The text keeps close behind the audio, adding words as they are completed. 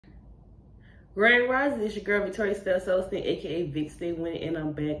Grand Rising, it's your girl Victoria Celestine, aka Vic Stay Winning, and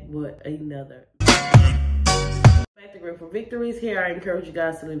I'm back with another. Back to Grateful Victories. Here I encourage you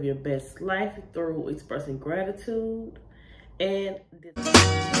guys to live your best life through expressing gratitude. And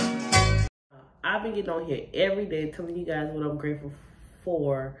I've been getting on here every day telling you guys what I'm grateful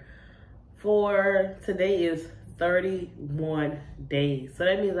for. Today is 31 days. So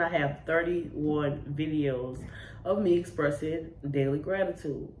that means I have 31 videos of me expressing daily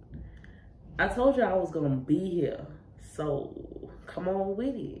gratitude. I told you I was gonna be here, so come on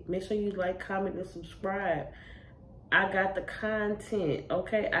with it. Make sure you like, comment, and subscribe. I got the content,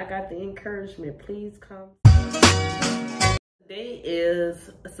 okay? I got the encouragement. Please come. Today is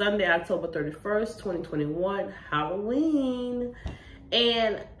Sunday, October 31st, 2021, Halloween.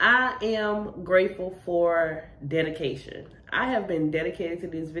 And I am grateful for dedication. I have been dedicated to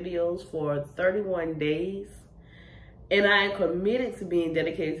these videos for 31 days. And I am committed to being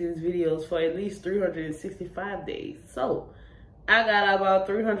dedicated to these videos for at least 365 days. So I got about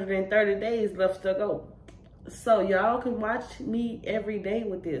 330 days left to go. So y'all can watch me every day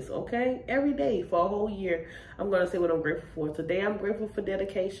with this, okay? Every day for a whole year, I'm going to say what I'm grateful for. Today, I'm grateful for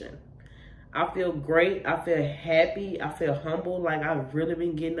dedication. I feel great. I feel happy. I feel humble. Like I've really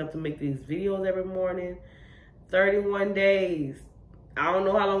been getting up to make these videos every morning. 31 days. I don't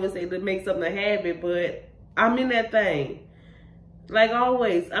know how long it takes to make something a habit, but I'm in that thing. Like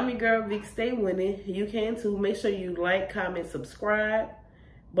always, I'm your girl, Vic Stay Winning. You can too. Make sure you like, comment, subscribe.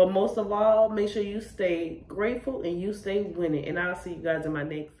 But most of all, make sure you stay grateful and you stay winning. And I'll see you guys in my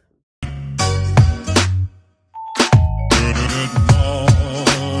next. Good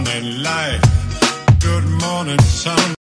morning, life. Good morning, sun.